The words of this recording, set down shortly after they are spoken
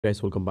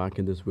Guys, welcome back.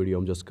 In this video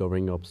I'm just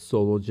covering up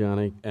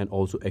Sologenic and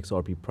also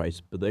XRP price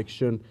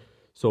prediction.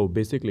 So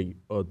basically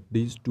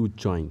these two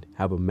giants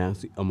have a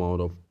massive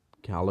amount of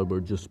caliber,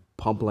 just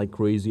pump like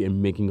crazy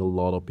and making a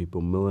lot of people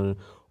millionaire,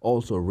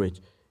 also rich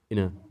in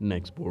a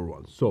next bull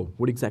run. So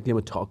what exactly I'm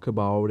gonna talk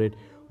about it,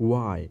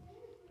 why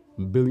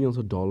billions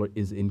of dollar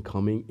is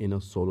incoming in a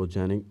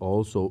Sologenic,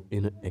 also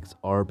in a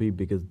XRP,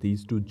 because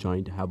these two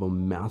giants have a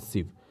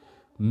massive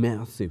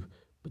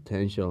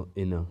potential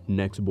in a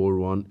next bull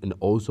run and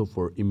also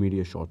for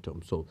immediate short term.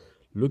 So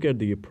look at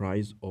the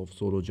price of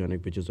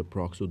Sologenic, which is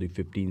approximately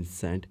 15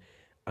 cent.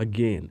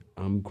 Again,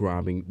 I'm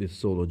grabbing this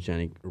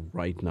Sologenic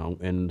right now,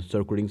 and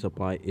circulating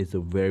supply is a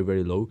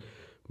very low,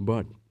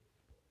 but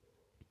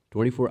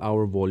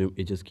 24-hour volume,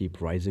 it just keep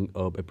rising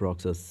up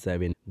approximately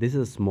 7. This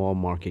is a small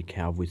market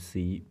cap we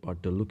see,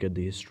 but to look at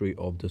the history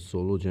of the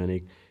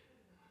Sologenic,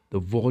 the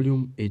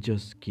volume, it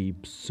just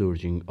keeps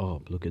surging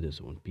up. Look at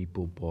this one.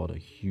 People bought a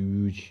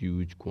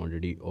huge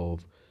quantity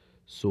of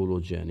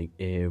Sologenic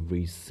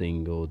every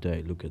single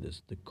day. Look at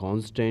this, the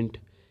constant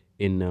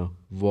in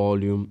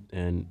volume,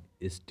 and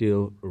is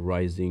still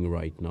rising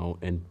right now,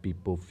 and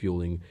people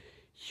fueling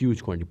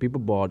huge quantity.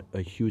 People bought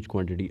a huge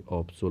quantity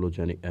of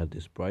Sologenic at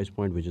this price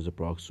point, which is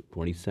approximately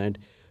 20 cent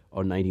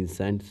or 19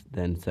 cents,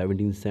 then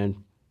 17 cent,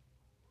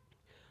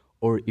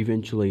 or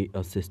eventually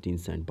a 16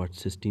 cent. But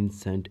 16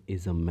 cent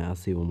is a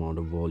massive amount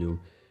of volume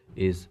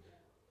is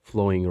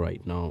flowing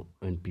right now,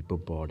 and people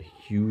bought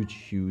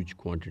huge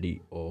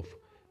quantity of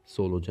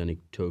Sologenic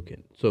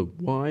token. So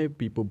why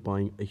people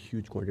buying a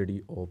huge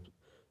quantity of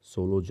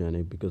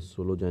Sologenic? Because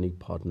Sologenic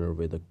partner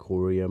with a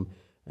Corium,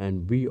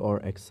 and we are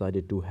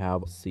excited to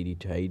have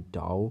CDT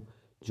DAO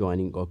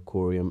joining a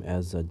Corium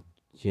as a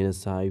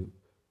genocide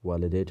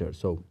validator.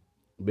 So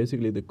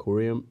basically the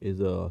Corium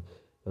is a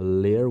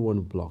layer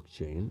 1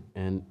 blockchain,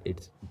 and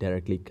it's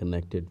directly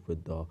connected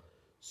with the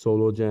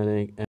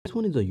Sologenic, and this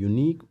one is a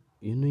unique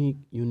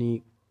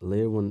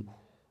layer 1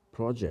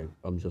 project.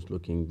 I'm just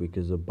looking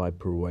because by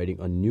providing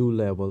a new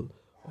level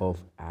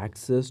of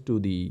access to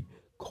the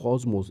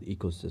Cosmos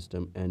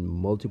ecosystem and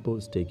multiple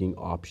staking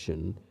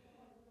option,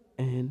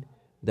 and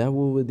that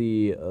will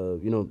be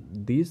the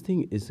this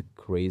thing is a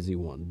crazy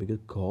one, because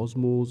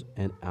Cosmos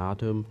and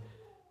Atom,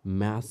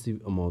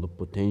 massive amount of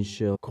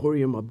potential.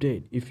 Corium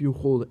update, if you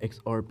hold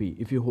XRP,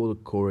 if you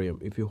hold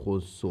Corium, if you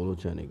hold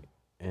Sologenic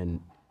and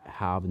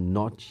have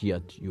not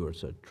yet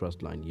yours a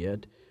trust line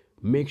yet,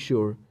 make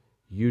sure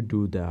you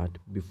do that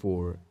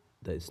before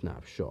the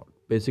snapshot.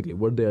 Basically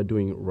what they are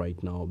doing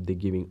right now, they're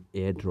giving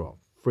airdrop,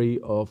 free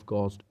of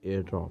cost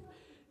airdrop.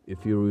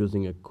 If you're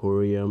using a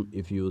Corium,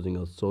 if you're using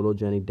a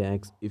Sologenic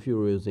DEX, if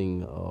you're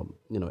using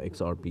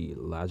XRP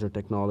ledger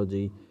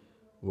technology,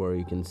 where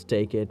you can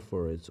stake it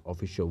for its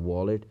official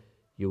wallet,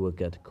 you will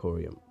get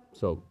Corium.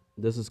 So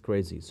this is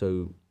crazy.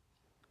 So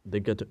they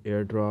get to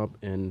airdrop,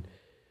 and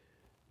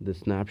the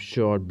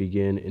snapshot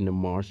began in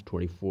March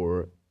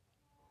 24,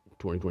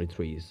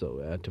 2023. So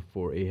at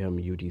 4 a.m.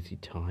 UTC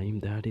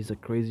time, that is a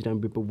crazy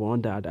time. People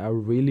want that. I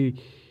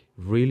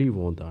really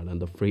want that, and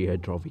the free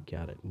airdrop we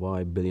get it.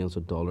 Why billions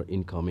of dollar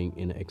incoming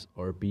in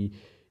XRP?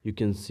 You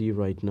can see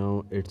right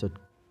now it's a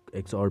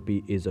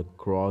XRP is a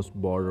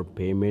cross-border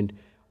payment,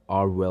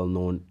 are well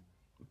known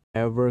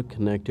ever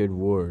connected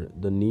world.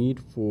 The need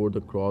for the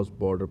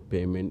cross-border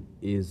payment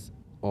is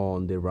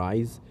on the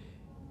rise,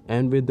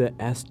 and with the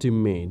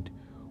estimate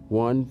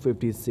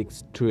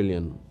 156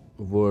 trillion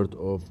worth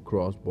of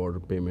cross-border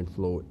payment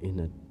flow in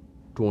a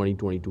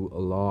 2022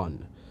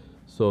 alone.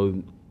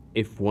 So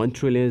if 1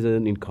 trillion is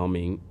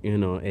incoming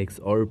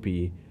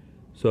XRP,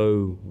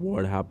 so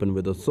what happened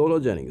with the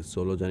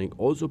Sologenic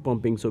also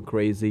pumping so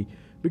crazy,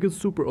 because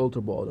super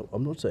ultra bottom.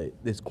 I'm not saying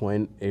this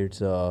coin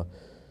is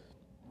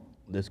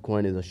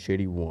a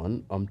shady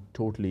one. I'm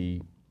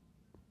totally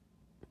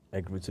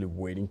aggressively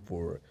waiting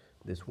for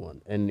this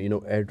one, and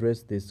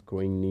address this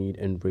growing need,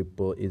 and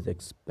Ripple is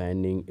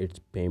expanding its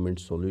payment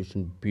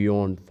solution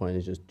beyond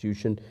financial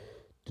institution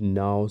to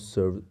now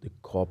serve the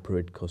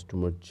corporate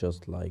customer,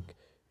 just like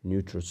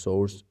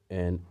Nutrasource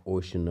and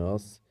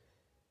Oceanus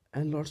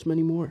and lots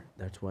many more.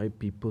 That's why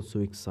people so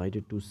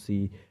excited to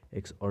see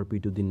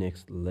XRP to the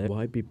next level.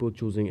 Why people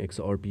choosing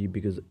XRP?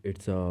 Because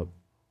it's a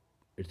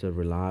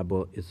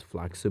reliable, it's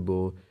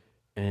flexible,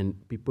 and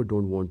people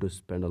don't want to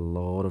spend a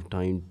lot of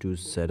time to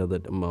settle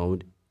that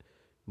amount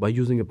by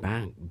using a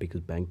bank, because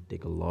bank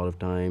take a lot of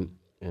time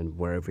and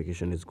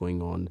verification is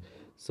going on.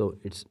 So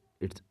it's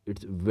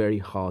very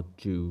hard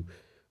to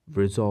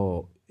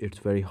resolve, it's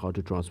very hard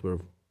to transfer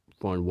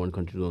from one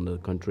country to another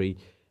country.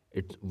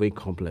 It's very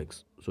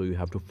complex, so you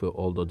have to fill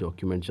all the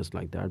documents just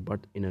like that. But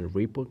in a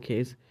repo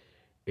case,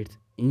 it's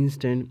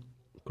instant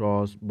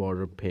cross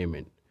border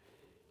payment,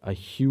 a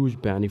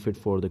huge benefit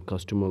for the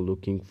customer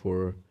looking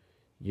for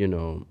you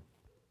know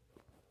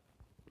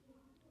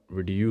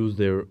reduce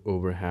their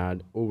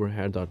overhead.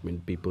 That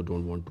means people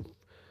don't want to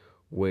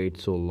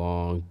wait so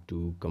long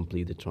to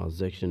complete the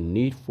transaction.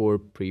 Need for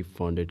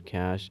pre-funded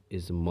cash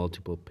is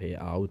multiple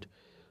payout,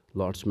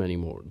 lots many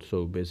more.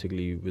 So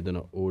basically within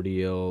an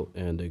ODL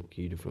and a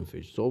key different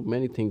fish, so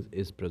many things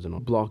is present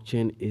on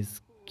blockchain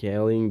is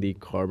scaling the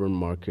carbon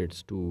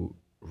markets to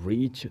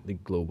reach the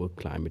global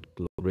climate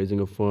goal.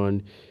 Raising a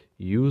fund,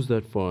 use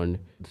that fund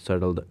to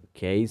settle the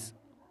case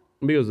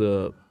because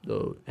the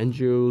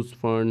NGO's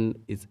fund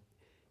is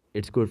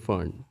it's good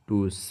fund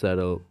to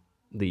settle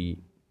the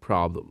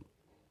problem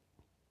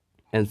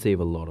and save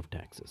a lot of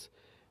taxes.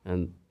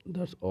 And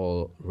that's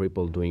all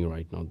Ripple doing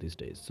right now these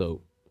days.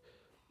 So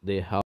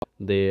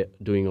they're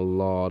doing a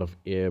lot of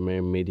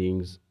AMA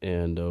meetings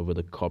and with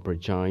the corporate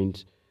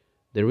giants.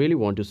 They really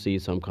want to see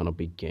some kind of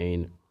big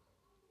gain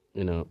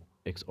in a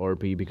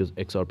XRP because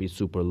XRP is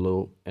super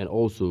low, and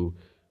also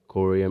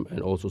Corium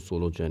and also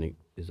Sologenic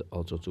is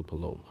also super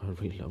low. I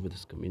really love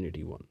this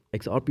community one.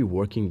 XRP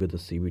working with the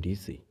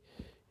CBDC.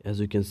 As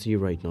you can see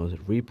right now, the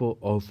repo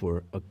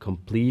offer a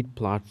complete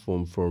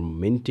platform for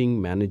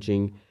minting,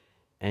 managing,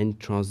 and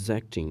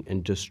transacting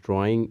and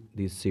destroying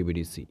the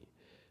CBDC.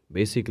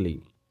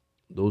 Basically,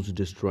 those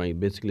destroying,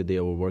 basically they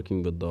are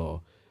working with the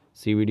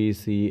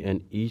CBDC,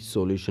 and each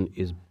solution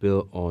is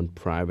built on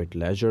private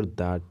ledger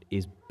that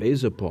is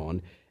based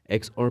upon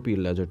XRP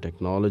ledger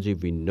technology.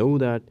 We know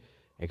that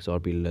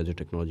XRP ledger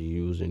technology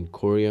used in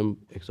Corium,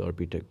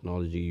 XRP ledger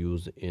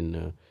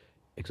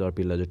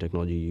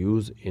technology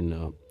used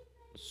in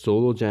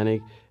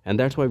Sologenic, and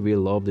that's why we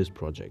love this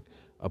project.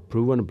 A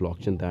proven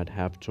blockchain that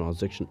have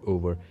transaction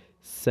over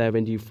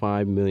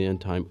 75 million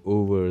times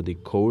over the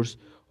course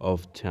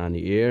of 10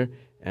 years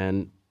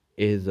and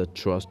is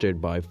trusted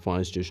by fine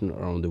institutions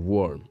around the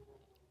world.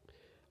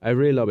 I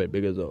really love it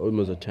because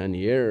almost a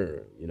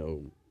 10-year,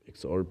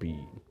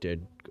 XRP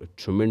did a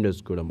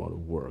tremendous good amount of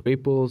work.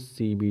 Ripple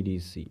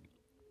CBDC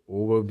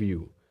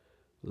overview.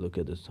 Look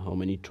at this, how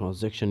many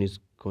transaction is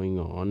going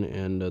on,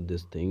 and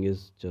this thing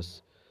is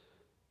just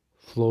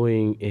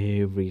flowing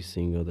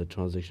the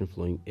transaction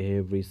flowing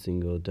every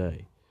single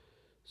day.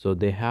 So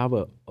they have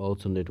a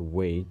alternate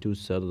way to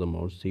settle the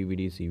amount.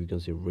 CBDC, we can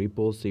see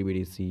Ripple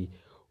CBDC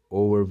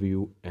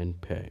overview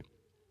and pay.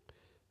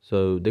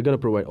 So they're gonna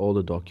provide all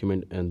the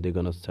document and they're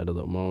gonna settle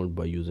the amount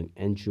by using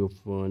NGO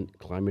fund,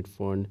 climate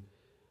fund,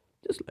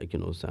 just like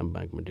Sam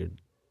Bankman did,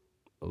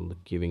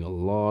 giving a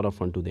lot of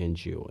fund to the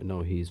NGO, and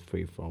now he's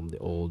free from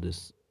all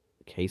these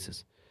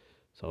cases.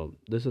 So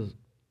this is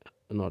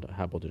not a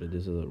hypothesis.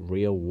 This is a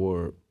real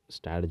world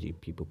strategy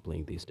people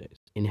playing these days.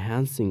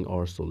 Enhancing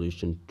our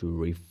solution to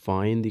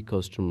refine the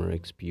customer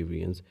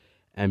experience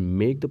and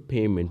make the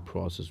payment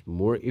process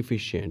more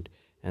efficient.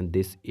 And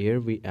this year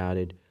we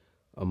added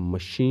a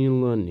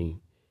machine learning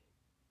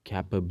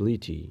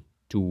capability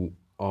to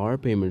our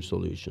payment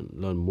solution.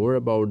 Learn more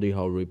about the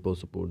how Ripple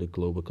support the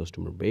global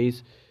customer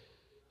base.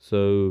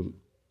 So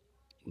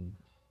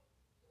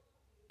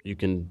you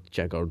can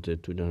check out the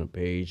Twitter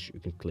page. You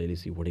can clearly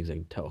see what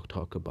exactly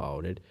talk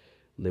about it.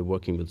 They're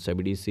working with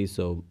CBDC,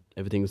 so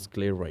everything is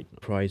clear right now.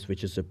 Price,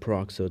 which is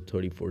approximately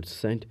 34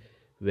 cent,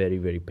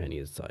 very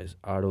penny size.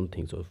 I don't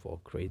think so. It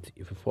fall crazy.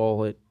 If you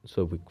follow it,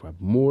 so we grab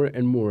more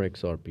and more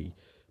XRP.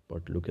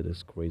 But look at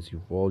this crazy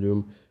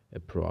volume,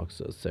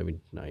 approximately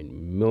 $79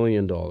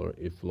 million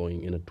is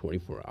flowing in a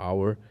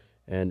 24-hour.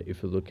 And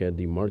if you look at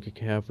the market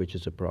cap, which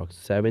is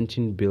approximately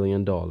 $17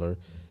 billion,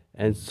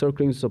 and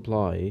circling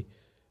supply,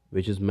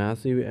 which is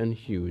massive and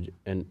huge,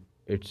 and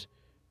it's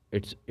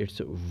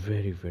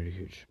very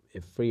huge.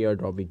 If free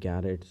airdrop we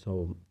get it,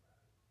 so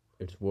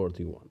it's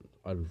worthy one.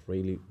 I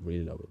really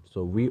love it.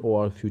 So we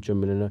are future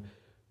millionaire.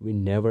 We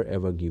never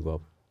ever give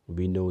up.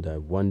 We know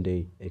that one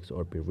day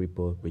XRP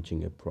Ripple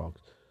reaching approx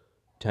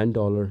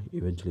 $10,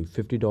 eventually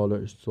 $50.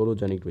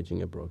 Sologenic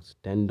reaching approx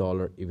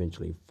 $10,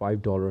 eventually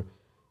 $5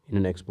 in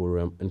an export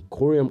realm, and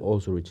Corium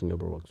also reaching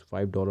approx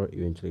 $5,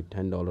 eventually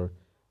 $10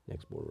 in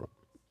export realm.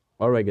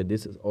 Alright guys,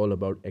 this is all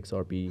about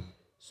XRP,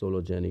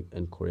 Sologenic,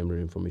 and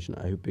Corium information.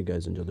 I hope you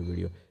guys enjoyed the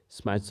video.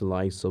 Smash the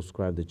like,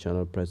 subscribe the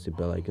channel, press the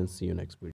bell icon. See you next video.